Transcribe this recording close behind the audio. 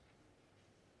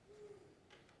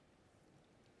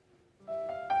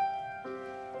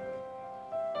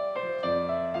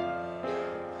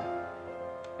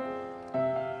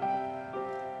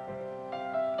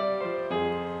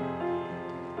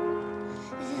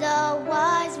the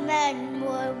wise men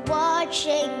were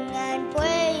watching and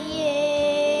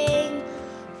praying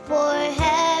for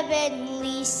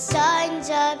heavenly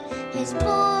signs of his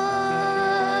birth.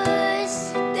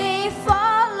 They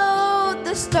followed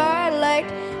the starlight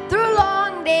through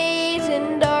long days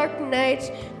and dark nights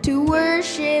to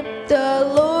worship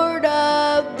the Lord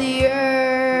of the earth.